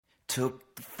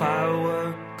Took the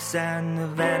fireworks and the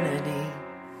vanity.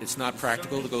 It's not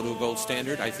practical to go to a gold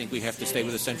standard. I think we have to stay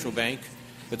with a central bank.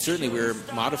 But certainly we're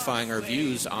modifying our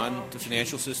views on the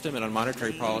financial system and on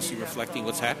monetary policy, reflecting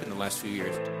what's happened in the last few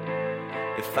years.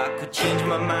 If I could change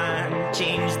my mind,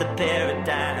 change the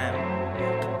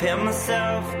paradigm, prepare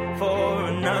myself for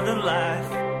another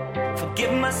life,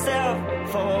 forgive myself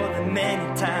for the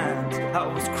many times I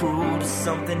was cruel to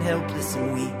something helpless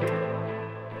and weak.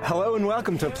 Hello and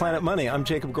welcome to Planet Money. I'm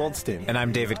Jacob Goldstein. And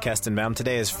I'm David Kestenbaum.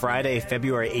 Today is Friday,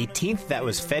 February 18th. That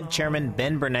was Fed Chairman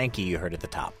Ben Bernanke you heard at the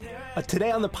top.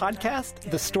 Today on the podcast,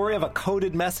 the story of a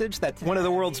coded message that one of the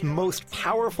world's most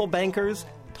powerful bankers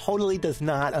totally does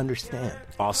not understand.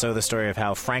 Also, the story of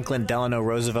how Franklin Delano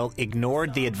Roosevelt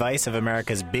ignored the advice of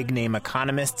America's big-name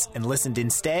economists and listened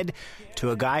instead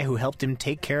to a guy who helped him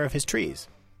take care of his trees.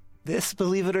 This,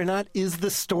 believe it or not, is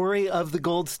the story of the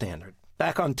gold standard.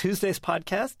 Back on Tuesday's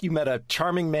podcast, you met a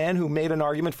charming man who made an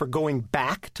argument for going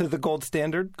back to the gold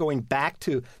standard, going back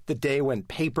to the day when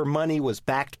paper money was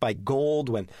backed by gold,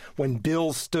 when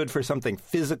bills stood for something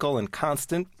physical and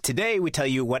constant. Today, we tell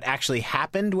you what actually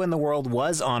happened when the world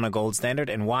was on a gold standard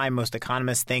and why most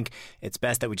economists think it's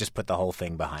best that we just put the whole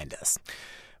thing behind us.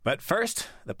 But first,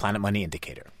 the Planet Money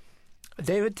Indicator.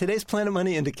 David, today's Planet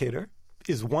Money Indicator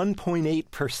is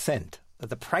 1.8%.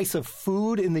 The price of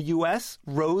food in the U.S.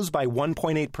 rose by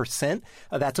 1.8%.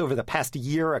 That's over the past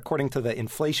year, according to the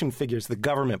inflation figures the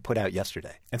government put out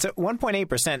yesterday. And so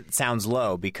 1.8% sounds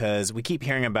low because we keep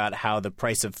hearing about how the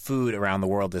price of food around the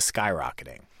world is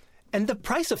skyrocketing. And the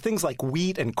price of things like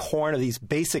wheat and corn, or these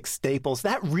basic staples,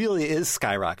 that really is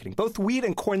skyrocketing. Both wheat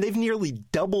and corn, they've nearly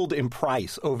doubled in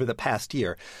price over the past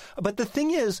year. But the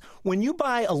thing is, when you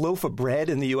buy a loaf of bread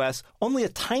in the U.S., only a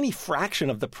tiny fraction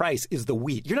of the price is the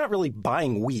wheat. You're not really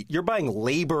buying wheat. You're buying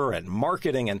labor and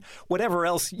marketing and whatever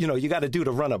else, you got to do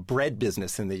to run a bread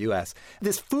business in the U.S.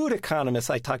 This food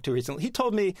economist I talked to recently, he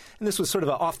told me, and this was sort of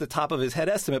an off the top of his head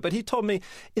estimate, but he told me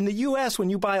in the U.S., when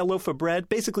you buy a loaf of bread,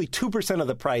 basically 2% of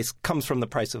the price comes from the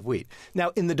price of wheat.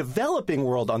 Now, in the developing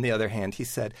world, on the other hand, he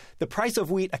said, the price of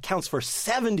wheat accounts for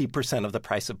 70% of the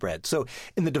price of bread. So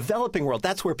in the developing world,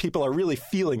 that's where people are really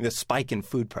feeling this spike in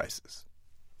food prices.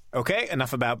 Okay,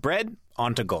 enough about bread,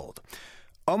 on to gold.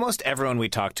 Almost everyone we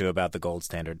talked to about the gold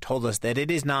standard told us that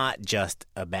it is not just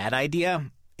a bad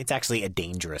idea, it's actually a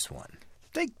dangerous one.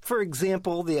 Take, for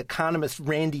example, the economist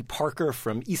Randy Parker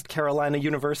from East Carolina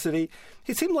University.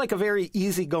 He seemed like a very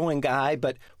easygoing guy,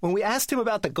 but when we asked him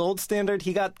about the gold standard,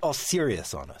 he got all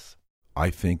serious on us.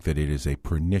 I think that it is a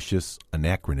pernicious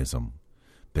anachronism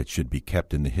that should be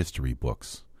kept in the history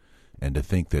books. And to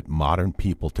think that modern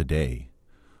people today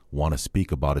want to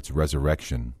speak about its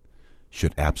resurrection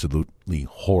should absolutely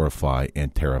horrify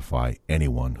and terrify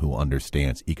anyone who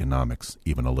understands economics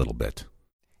even a little bit.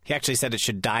 He actually said it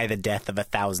should die the death of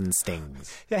 1,000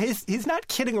 stings. Yeah, he's not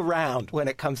kidding around when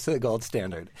it comes to the gold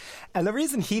standard. And the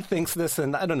reason he thinks this,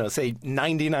 and I don't know, say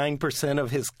 99% of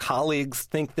his colleagues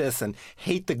think this and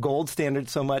hate the gold standard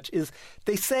so much, is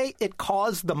they say it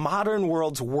caused the modern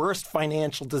world's worst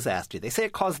financial disaster. They say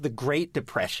it caused the Great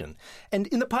Depression. And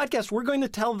in the podcast, we're going to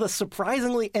tell the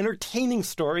surprisingly entertaining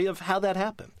story of how that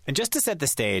happened. And just to set the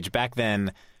stage, back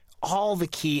then, all the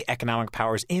key economic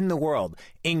powers in the world,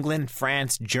 England,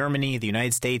 France, Germany, the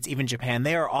United States, even Japan,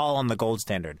 they are all on the gold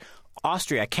standard.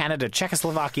 Austria, Canada,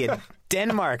 Czechoslovakia,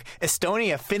 Denmark,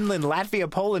 Estonia, Finland, Latvia,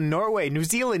 Poland, Norway, New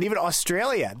Zealand, even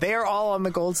Australia, they are all on the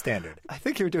gold standard. I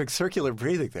think you were doing circular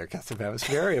breathing there, Kestenbaum. It was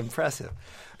very impressive.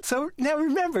 So now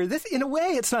remember, this, in a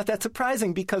way, it's not that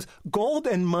surprising because gold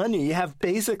and money have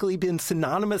basically been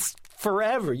synonymous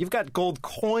forever. You've got gold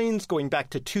coins going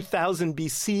back to 2000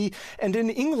 BC. And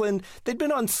in England, they'd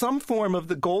been on some form of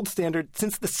the gold standard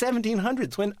since the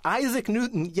 1700s when Isaac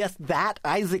Newton, yes, that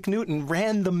Isaac Newton,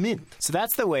 ran the mint. So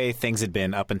that's the way things had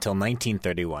been up until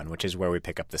 1931, which is where we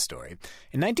pick up the story.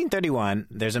 In 1931,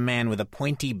 there's a man with a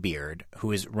pointy beard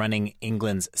who is running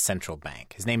England's central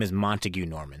bank. His name is Montague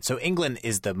Norman. So England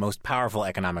is the most powerful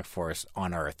economic force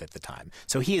on Earth at the time.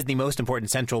 So he is the most important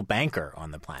central banker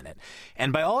on the planet.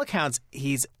 And by all accounts,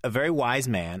 he's a very wise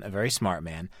man, a very smart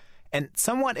man, and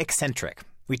somewhat eccentric.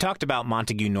 We talked about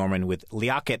Montague Norman with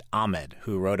Liaquat Ahmed,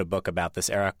 who wrote a book about this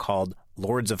era called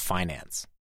Lords of Finance.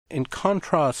 In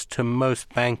contrast to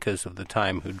most bankers of the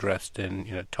time who dressed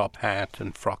in top hat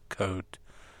and frock coat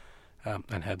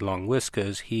and had long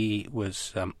whiskers, he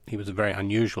was a very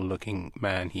unusual looking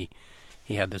man. He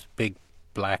had this big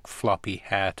black floppy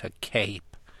hat, a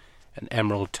cape, an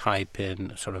emerald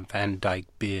tie-pin, a sort of Van Dyke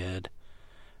beard.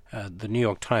 The New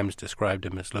York Times described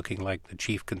him as looking like the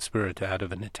chief conspirator out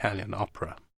of an Italian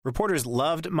opera. Reporters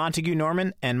loved Montague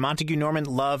Norman, and Montague Norman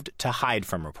loved to hide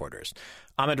from reporters.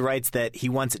 Ahmed writes that he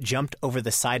once jumped over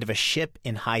the side of a ship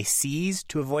in high seas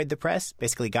to avoid the press,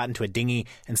 basically got into a dinghy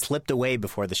and slipped away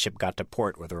before the ship got to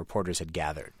port where the reporters had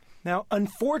gathered. Now,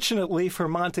 unfortunately for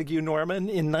Montague Norman,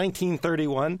 in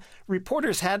 1931,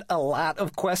 reporters had a lot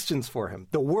of questions for him.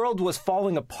 The world was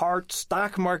falling apart,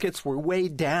 stock markets were way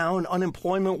down,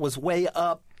 unemployment was way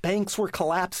up, banks were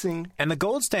collapsing. And the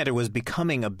gold standard was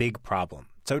becoming a big problem.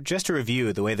 So just to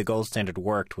review, the way the gold standard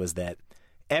worked was that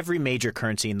every major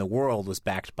currency in the world was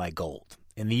backed by gold.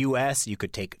 In the U.S., you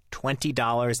could take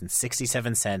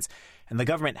 $20.67, and the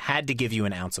government had to give you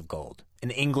an ounce of gold.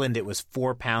 In England, it was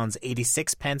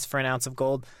 £4.86 for an ounce of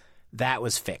gold. That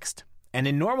was fixed. And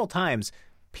in normal times,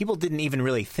 people didn't even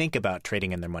really think about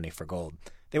trading in their money for gold.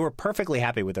 They were perfectly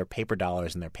happy with their paper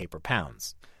dollars and their paper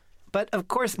pounds. But, of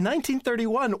course,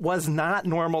 1931 was not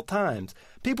normal times.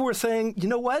 People were saying, you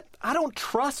know what? I don't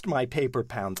trust my paper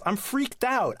pounds. I'm freaked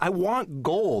out. I want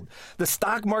gold. The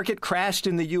stock market crashed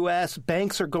in the U.S.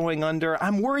 Banks are going under.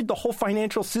 I'm worried the whole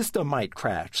financial system might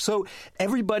crash. So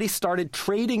everybody started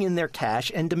trading in their cash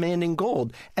and demanding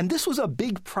gold. And this was a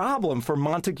big problem for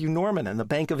Montague Norman and the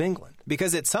Bank of England.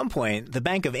 Because at some point, the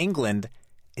Bank of England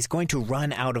is going to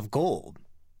run out of gold.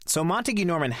 So Montague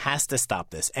Norman has to stop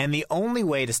this, and the only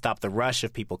way to stop the rush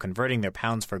of people converting their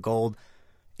pounds for gold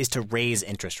is to raise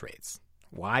interest rates.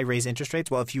 Why raise interest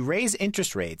rates? Well, if you raise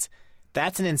interest rates,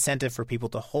 that's an incentive for people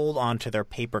to hold on to their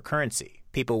paper currency.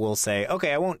 People will say,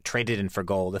 okay, I won't trade it in for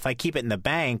gold. If I keep it in the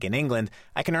bank in England,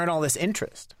 I can earn all this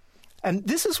interest. And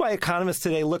this is why economists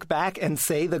today look back and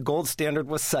say the gold standard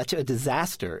was such a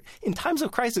disaster. In times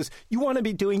of crisis, you want to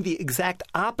be doing the exact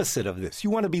opposite of this.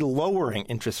 You want to be lowering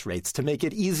interest rates to make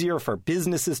it easier for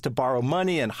businesses to borrow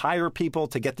money and hire people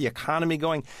to get the economy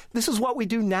going. This is what we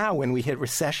do now when we hit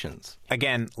recessions.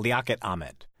 Again, Liaquat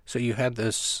Ahmed. So you had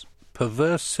this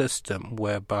perverse system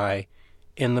whereby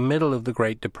in the middle of the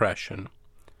Great Depression,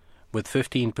 with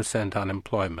 15%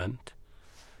 unemployment,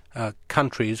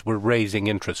 countries were raising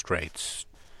interest rates.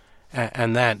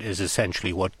 And that is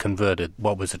essentially what converted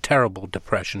what was a terrible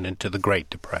depression into the Great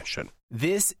Depression.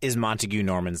 This is Montague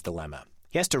Norman's dilemma.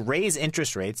 He has to raise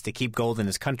interest rates to keep gold in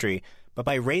his country, but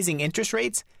by raising interest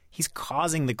rates, he's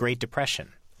causing the Great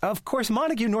Depression. Of course,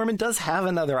 Montague Norman does have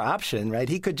another option, right?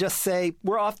 He could just say,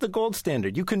 we're off the gold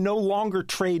standard. You can no longer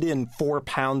trade in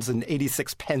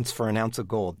 £4.86 for an ounce of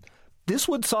gold. This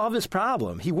would solve his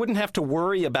problem. He wouldn't have to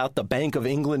worry about the Bank of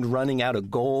England running out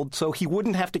of gold, so he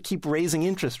wouldn't have to keep raising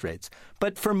interest rates.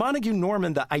 But for Montague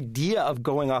Norman, the idea of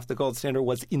going off the gold standard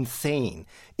was insane.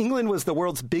 England was the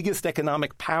world's biggest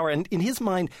economic power, and in his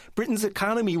mind, Britain's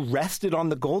economy rested on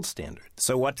the gold standard.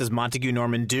 So what does Montague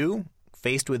Norman do?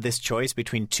 Faced with this choice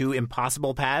between two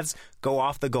impossible paths, go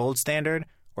off the gold standard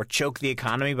or choke the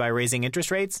economy by raising interest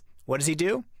rates, what does he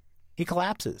do? He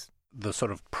collapses. The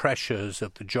sort of pressures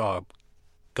of the job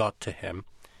got to him,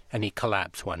 and he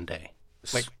collapsed one day.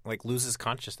 Like loses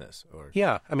consciousness, or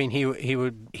yeah, I mean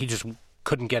he just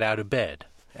couldn't get out of bed,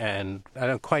 and I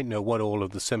don't quite know what all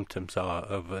of the symptoms are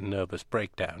of a nervous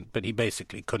breakdown, but he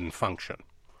basically couldn't function,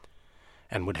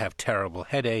 and would have terrible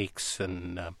headaches,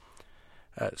 and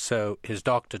so his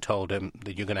doctor told him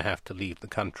that you're going to have to leave the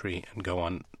country and go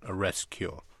on a rest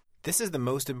cure. This is the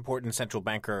most important central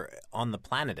banker on the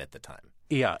planet at the time.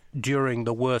 Yeah, during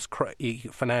the worst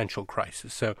financial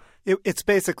crisis. So it's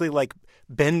basically like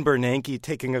Ben Bernanke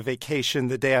taking a vacation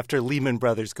the day after Lehman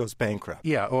Brothers goes bankrupt.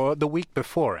 Yeah, or the week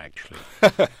before, actually.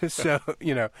 So,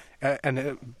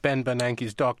 and Ben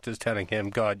Bernanke's doctor's telling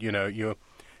him, God, you're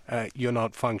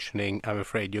not functioning. I'm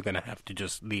afraid you're going to have to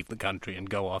just leave the country and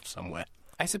go off somewhere.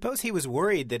 I suppose he was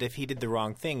worried that if he did the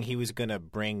wrong thing, he was going to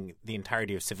bring the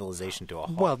entirety of civilization to a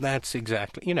halt. Well, that's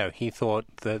exactly, he thought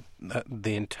that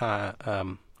the entire,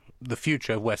 the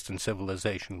future of Western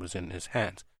civilization was in his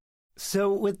hands.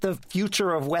 So with the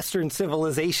future of Western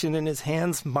civilization in his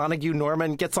hands, Montague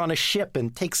Norman gets on a ship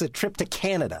and takes a trip to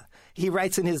Canada. He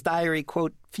writes in his diary,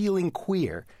 quote, feeling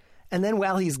queer. And then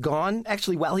while he's gone,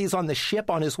 actually while he's on the ship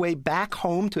on his way back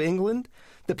home to England,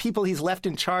 the people he's left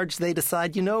in charge, they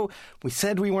decide, we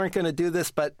said we weren't going to do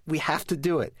this, but we have to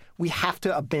do it. We have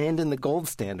to abandon the gold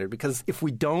standard because if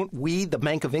we don't, we, the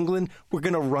Bank of England, we're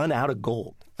going to run out of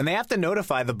gold. And they have to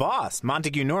notify the boss,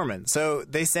 Montague Norman. So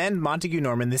they send Montague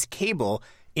Norman this cable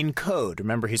in code.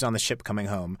 Remember, he's on the ship coming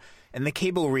home. And the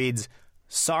cable reads,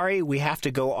 "Sorry, we have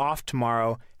to go off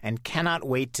tomorrow and cannot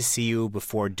wait to see you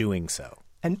before doing so."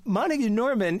 And Montague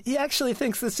Norman, he actually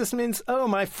thinks this just means, oh,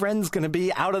 my friend's going to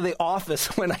be out of the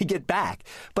office when I get back.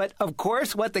 But, of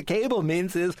course, what the cable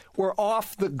means is we're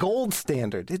off the gold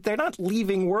standard. They're not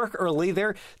leaving work early.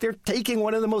 They're taking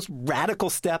one of the most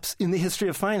radical steps in the history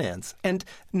of finance. And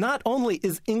not only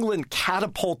is England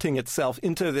catapulting itself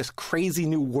into this crazy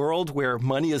new world where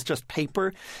money is just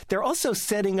paper, they're also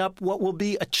setting up what will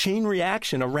be a chain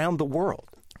reaction around the world.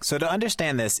 So to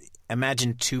understand this,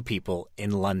 imagine two people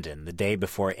in London the day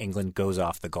before England goes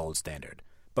off the gold standard.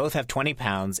 Both have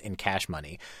 £20 in cash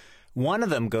money. One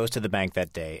of them goes to the bank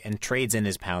that day and trades in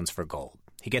his pounds for gold.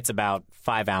 He gets about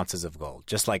 5 ounces of gold,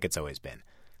 just like it's always been.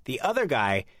 The other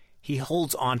guy, he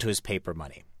holds on to his paper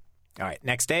money. All right,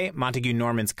 next day, Montague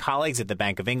Norman's colleagues at the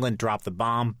Bank of England drop the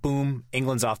bomb. Boom,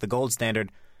 England's off the gold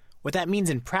standard. What that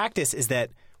means in practice is that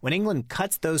when England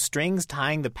cuts those strings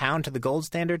tying the pound to the gold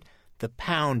standard, the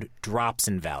pound drops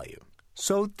in value.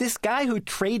 So this guy who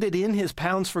traded in his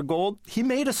pounds for gold, he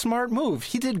made a smart move.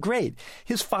 He did great.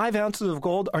 His 5 ounces of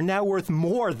gold are now worth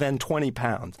more than 20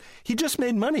 pounds. He just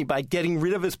made money by getting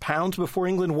rid of his pounds before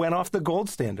England went off the gold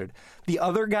standard. The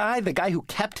other guy, the guy who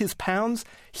kept his pounds,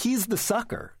 he's the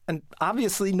sucker. And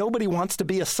obviously nobody wants to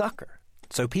be a sucker.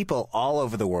 So people all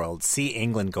over the world see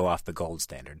England go off the gold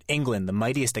standard, England, the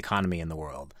mightiest economy in the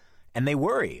world, and they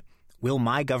worry, will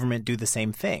my government do the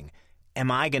same thing? Am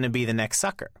I going to be the next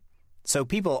sucker? So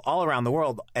people all around the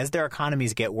world, as their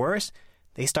economies get worse,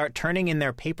 they start turning in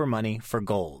their paper money for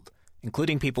gold,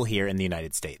 including people here in the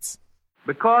United States.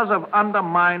 Because of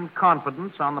undermined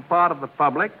confidence on the part of the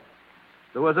public,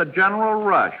 there was a general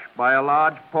rush by a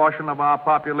large portion of our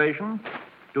population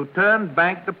to turn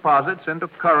bank deposits into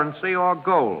currency or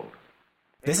gold.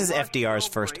 This is FDR's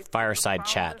first fireside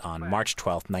chat on March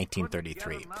 12,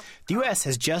 1933. The U.S.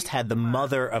 has just had the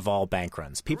mother of all bank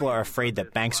runs. People are afraid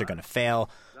that banks are going to fail,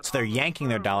 so they're yanking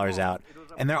their dollars out.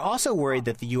 And they're also worried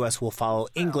that the U.S. will follow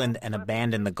England and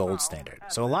abandon the gold standard.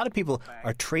 So a lot of people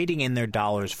are trading in their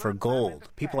dollars for gold.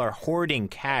 People are hoarding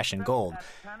cash and gold.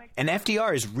 And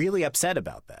FDR is really upset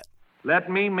about that. Let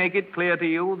me make it clear to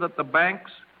you that the banks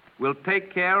will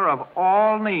take care of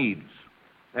all needs,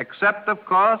 except, of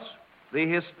course, the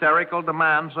hysterical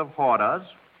demands of hoarders,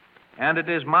 and it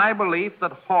is my belief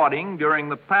that hoarding during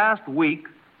the past week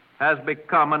has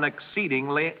become an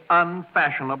exceedingly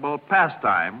unfashionable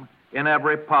pastime in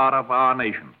every part of our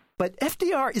nation. But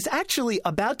FDR is actually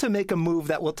about to make a move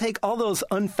that will take all those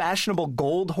unfashionable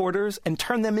gold hoarders and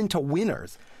turn them into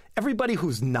winners. Everybody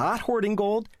who's not hoarding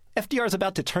gold, FDR is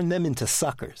about to turn them into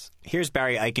suckers. Here's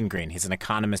Barry Eichengreen. He's an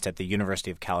economist at the University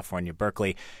of California,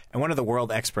 Berkeley, and one of the world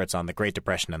experts on the Great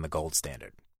Depression and the gold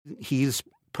standard. He's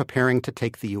preparing to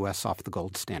take the U.S. off the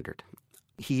gold standard.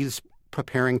 He's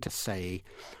preparing to say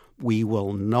we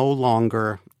will no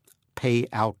longer pay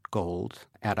out gold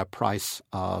at a price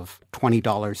of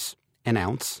 $20 an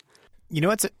ounce. You know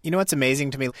what's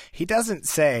amazing to me? He doesn't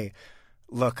say,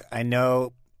 look, I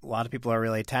know a lot of people are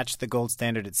really attached to the gold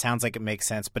standard. It sounds like it makes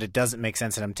sense, but it doesn't make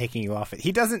sense, and I'm taking you off it.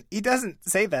 He doesn't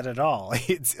say that at all.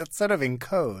 It's sort of in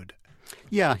code.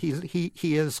 Yeah, he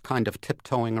is kind of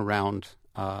tiptoeing around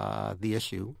the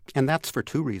issue, and that's for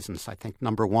two reasons, I think.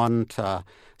 Number one, to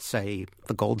say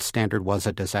the gold standard was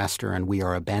a disaster and we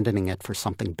are abandoning it for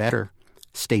something better.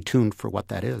 Stay tuned for what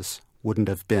that is. Wouldn't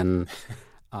have been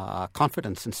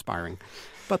confidence-inspiring.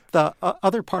 But the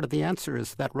other part of the answer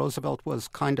is that Roosevelt was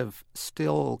kind of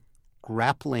still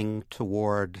grappling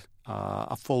toward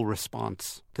a full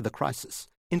response to the crisis.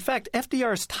 In fact,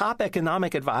 FDR's top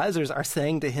economic advisors are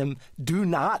saying to him, do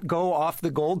not go off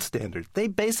the gold standard. They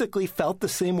basically felt the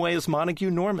same way as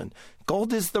Montague Norman.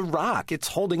 Gold is the rock. It's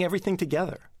holding everything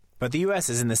together. But the U.S.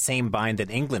 is in the same bind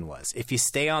that England was. If you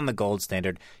stay on the gold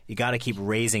standard, you got to keep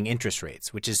raising interest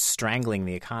rates, which is strangling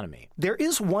the economy. There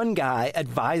is one guy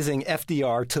advising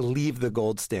FDR to leave the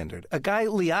gold standard. A guy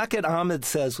Liaquat Ahmed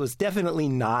says was definitely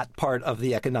not part of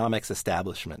the economics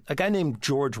establishment. A guy named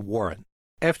George Warren.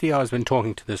 FDR has been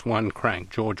talking to this one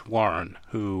crank, George Warren,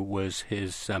 who was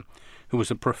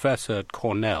a professor at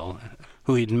Cornell,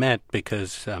 who he'd met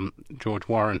because George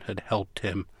Warren had helped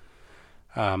him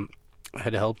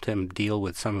deal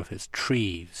with some of his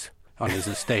trees on his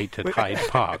estate at Hyde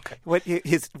Park. What,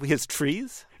 his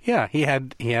trees? Yeah, he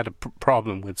had a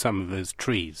problem with some of his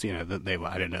trees. You know that they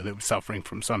were suffering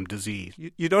from some disease.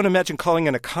 You don't imagine calling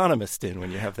an economist in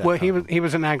when you have that. Well, problem. he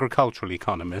was an agricultural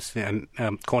economist, and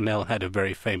Cornell had a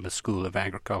very famous school of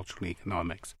agricultural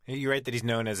economics. You're right that he's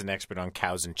known as an expert on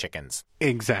cows and chickens.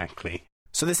 Exactly.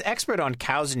 So this expert on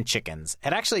cows and chickens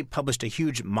had actually published a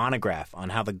huge monograph on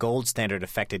how the gold standard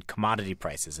affected commodity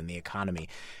prices in the economy.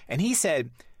 And he said,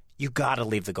 you got to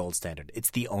leave the gold standard. It's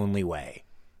the only way.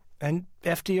 And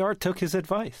FDR took his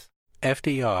advice.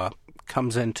 FDR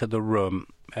comes into the room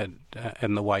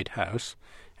in the White House,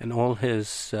 and all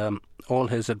his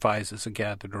advisors are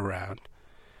gathered around,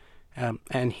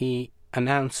 and he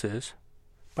announces,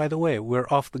 by the way, we're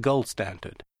off the gold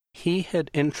standard. He had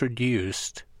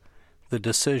introduced the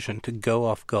decision to go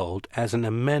off gold as an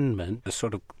amendment, a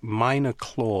sort of minor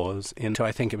clause into,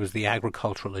 I think it was the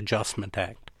Agricultural Adjustment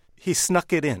Act. He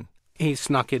snuck it in. He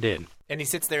snuck it in. And he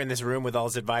sits there in this room with all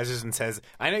his advisors and says,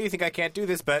 I know you think I can't do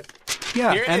this, but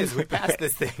yeah, here it is. We passed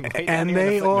this thing. Right and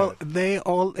they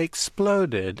all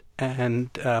exploded,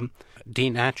 and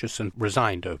Dean Acheson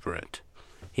resigned over it.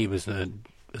 He was an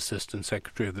Assistant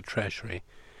Secretary of the Treasury.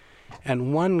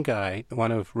 And one guy,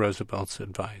 one of Roosevelt's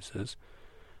advisors,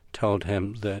 told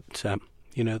him that,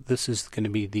 this is going to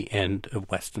be the end of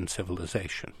Western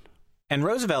civilization. And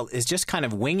Roosevelt is just kind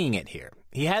of winging it here.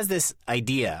 He has this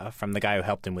idea from the guy who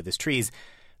helped him with his trees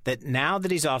that now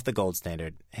that he's off the gold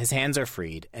standard, his hands are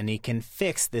freed, and he can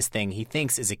fix this thing he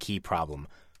thinks is a key problem,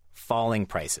 falling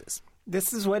prices.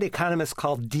 This is what economists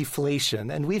call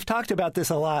deflation, and we've talked about this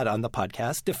a lot on the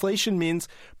podcast. Deflation means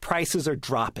prices are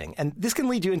dropping, and this can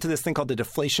lead you into this thing called the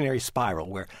deflationary spiral,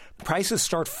 where prices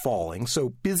start falling, so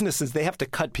businesses, they have to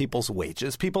cut people's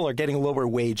wages. People are getting lower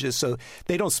wages, so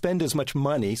they don't spend as much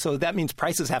money, so that means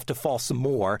prices have to fall some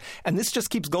more, and this just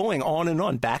keeps going on and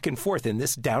on, back and forth in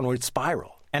this downward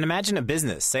spiral. And imagine a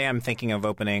business. Say I'm thinking of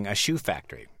opening a shoe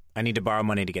factory. I need to borrow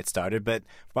money to get started, but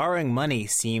borrowing money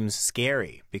seems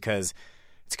scary because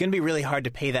it's going to be really hard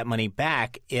to pay that money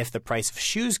back if the price of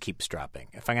shoes keeps dropping,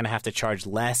 if I'm going to have to charge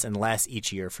less and less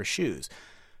each year for shoes.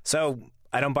 So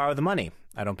I don't borrow the money,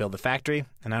 I don't build the factory,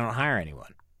 and I don't hire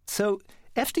anyone. So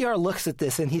FDR looks at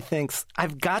this and he thinks,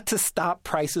 I've got to stop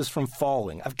prices from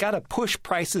falling. I've got to push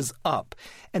prices up.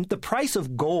 And the price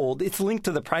of gold, it's linked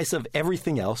to the price of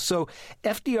everything else. So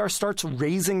FDR starts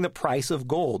raising the price of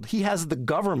gold. He has the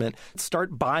government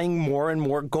start buying more and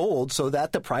more gold so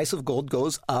that the price of gold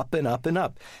goes up and up and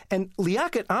up. And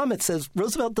Liaquat Ahmed says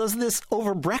Roosevelt does this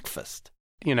over breakfast.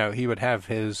 He would have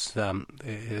his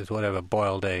whatever,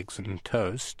 boiled eggs and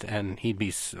toast, and he'd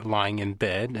be lying in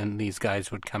bed, and these guys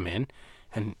would come in.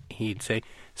 And he'd say,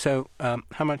 so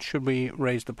how much should we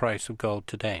raise the price of gold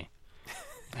today?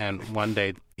 And one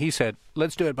day he said,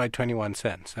 let's do it by 21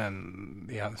 cents. And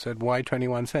the other said, why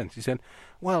 21 cents? He said,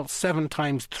 well, 7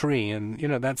 times 3, and,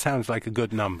 that sounds like a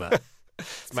good number.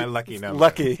 It's my lucky number.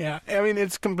 Lucky. Yeah, I mean,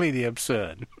 it's completely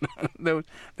absurd. There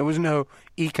was no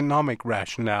economic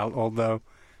rationale, although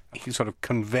he sort of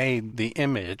conveyed the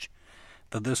image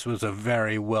that this was a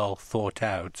very well thought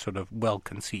out, sort of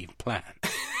well-conceived plan.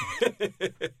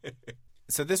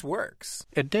 So this works.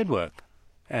 It did work.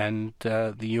 And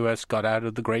the U.S. got out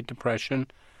of the Great Depression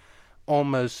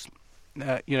almost,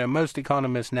 most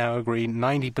economists now agree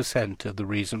 90% of the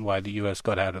reason why the U.S.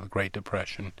 got out of the Great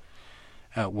Depression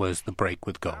was the break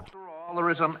with gold. After all, there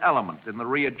is an element in the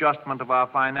readjustment of our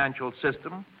financial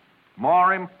system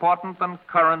more important than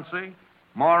currency,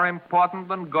 more important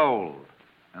than gold,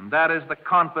 and that is the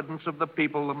confidence of the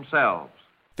people themselves.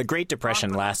 The Great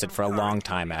Depression lasted for a long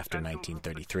time after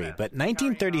 1933, but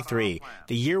 1933,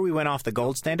 the year we went off the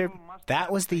gold standard,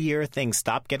 that was the year things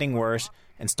stopped getting worse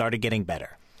and started getting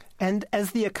better. And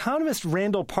as the economist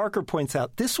Randall Parker points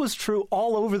out, this was true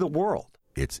all over the world.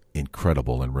 It's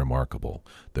incredible and remarkable.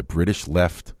 The British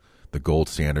left the gold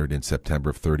standard in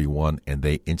September of 31, and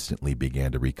they instantly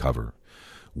began to recover.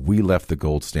 We left the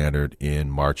gold standard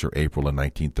in March or April of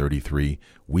 1933.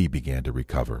 We began to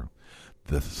recover.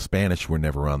 The Spanish were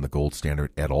never on the gold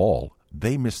standard at all.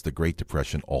 They missed the Great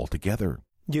Depression altogether.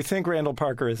 You think Randall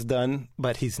Parker is done,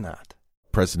 but he's not.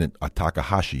 President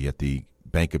Takahashi at the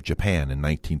Bank of Japan in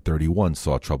 1931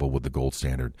 saw trouble with the gold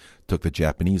standard, took the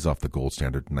Japanese off the gold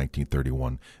standard in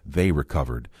 1931. They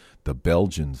recovered. The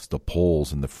Belgians, the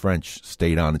Poles, and the French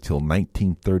stayed on until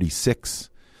 1936,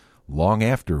 long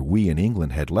after we in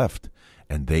England had left,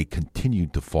 and they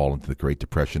continued to fall into the Great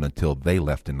Depression until they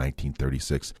left in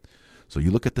 1936. So you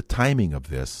look at the timing of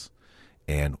this,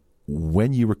 and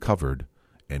when you recovered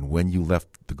and when you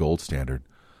left the gold standard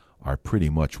are pretty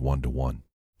much one-to-one.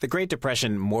 The Great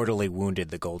Depression mortally wounded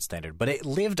the gold standard, but it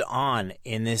lived on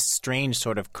in this strange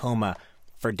sort of coma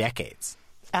for decades.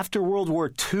 After World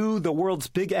War II, the world's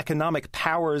big economic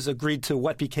powers agreed to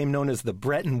what became known as the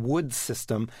Bretton Woods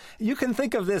system. You can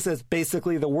think of this as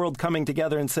basically the world coming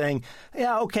together and saying,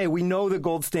 yeah, okay, we know the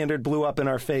gold standard blew up in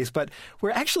our face, but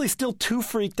we're actually still too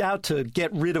freaked out to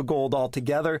get rid of gold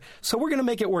altogether, so we're going to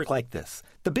make it work like this.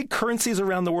 The big currencies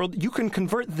around the world, you can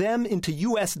convert them into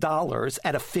U.S. dollars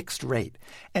at a fixed rate.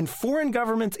 And foreign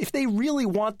governments, if they really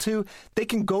want to, they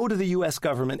can go to the U.S.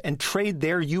 government and trade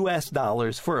their U.S.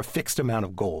 dollars for a fixed amount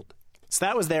of gold. So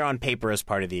that was there on paper as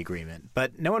part of the agreement,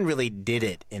 but no one really did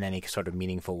it in any sort of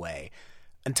meaningful way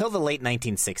until the late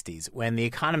 1960s, when the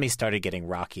economy started getting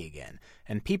rocky again,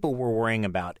 and people were worrying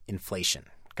about inflation.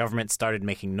 Governments started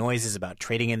making noises about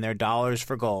trading in their dollars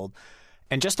for gold.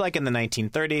 And just like in the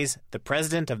 1930s, the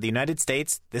President of the United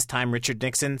States, this time Richard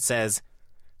Nixon, says,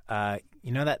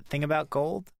 you know that thing about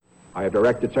gold? I have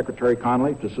directed Secretary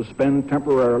Connally to suspend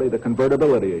temporarily the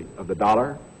convertibility of the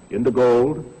dollar into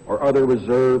gold or other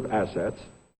reserve assets.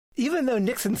 Even though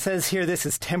Nixon says here this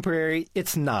is temporary,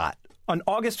 it's not. On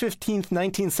August 15th,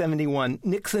 1971,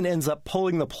 Nixon ends up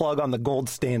pulling the plug on the gold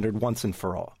standard once and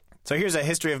for all. So here's a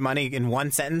history of money in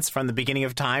one sentence from the beginning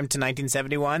of time to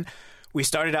 1971. We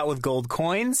started out with gold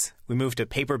coins. We moved to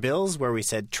paper bills where we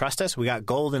said, trust us. We got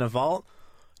gold in a vault.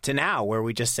 To now where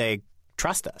we just say,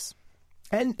 trust us.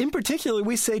 And in particular,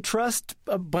 we say trust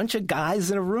a bunch of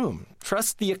guys in a room.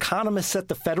 Trust the economists at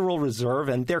the Federal Reserve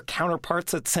and their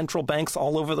counterparts at central banks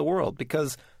all over the world,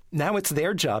 because now it's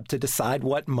their job to decide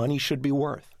what money should be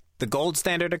worth. The gold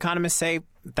standard economists say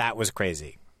that was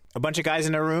crazy. A bunch of guys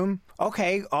in a room?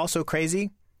 Okay, also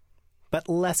crazy, but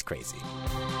less crazy.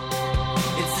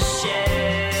 It's a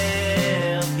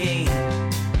shell game.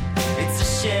 It's a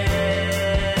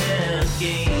shell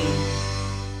game.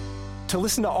 To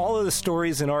listen to all of the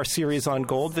stories in our series on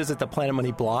gold, visit the Planet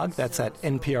Money blog. That's at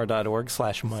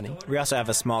npr.org/money. We also have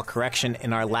a small correction.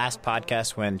 In our last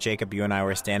podcast, when Jacob, you and I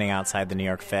were standing outside the New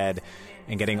York Fed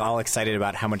and getting all excited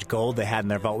about how much gold they had in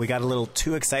their vault, we got a little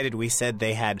too excited. We said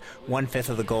they had 1/5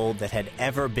 of the gold that had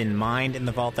ever been mined in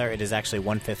the vault there. It is actually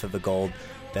 1/5 of the gold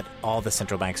that all the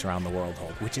central banks around the world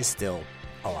hold, which is still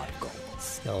a lot of gold.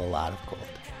 Still a lot of gold.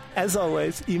 As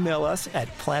always, email us at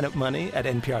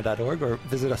planetmoney@npr.org or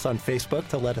visit us on Facebook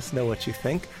to let us know what you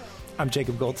think. I'm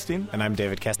Jacob Goldstein. And I'm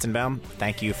David Kestenbaum.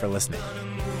 Thank you for listening.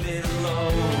 Here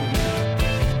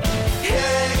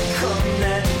come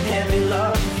that heavy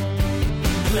love,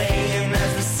 playing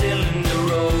as the silly